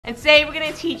And today we're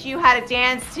gonna teach you how to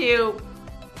dance to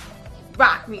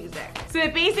rock music. So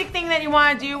the basic thing that you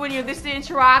wanna do when you're listening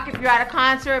to rock, if you're at a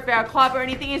concert, if you're at a club or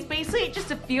anything, is basically just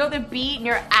to feel the beat and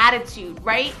your attitude,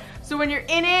 right? So when you're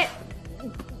in it,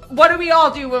 what do we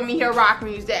all do when we hear rock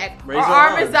music? Raise our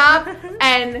arm is up,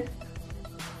 and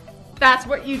that's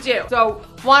what you do. So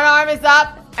one arm is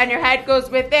up, and your head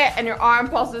goes with it, and your arm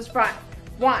pulses front.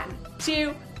 1,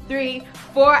 2, 3,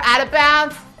 4, out of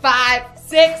bounds, 5,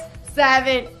 6,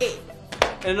 7, 8.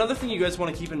 And another thing you guys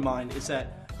want to keep in mind is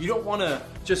that you don't want to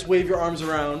just wave your arms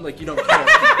around like you don't care.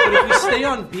 But if you stay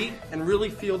on beat and really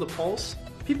feel the pulse,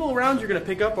 people around you are going to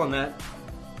pick up on that,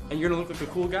 and you're going to look like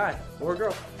a cool guy or a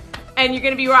girl. And you're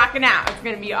going to be rocking out. It's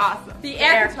going to be awesome. The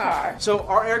air guitar. So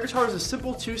our air guitar is a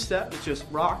simple 2-step. It's just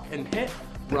rock and hit,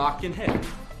 rock and hit,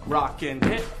 rock and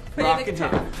hit, rock and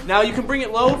hit. Now you can bring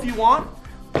it low if you want.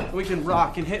 We can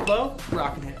rock and hit low,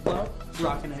 rock and hit low,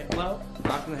 rock and hit low,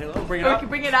 rock and hit low. Bring it up. You can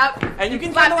bring it up. And you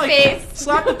can slap kind of like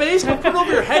slap the bass, but put it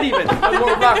over your head even. And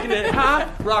we're rocking it high,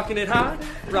 rocking it high,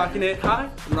 rocking it high,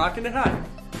 and rocking it high.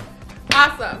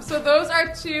 Awesome. So those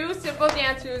are 2 simple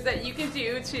dance moves that you can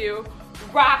do to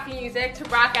rock music, to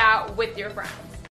rock out with your friends.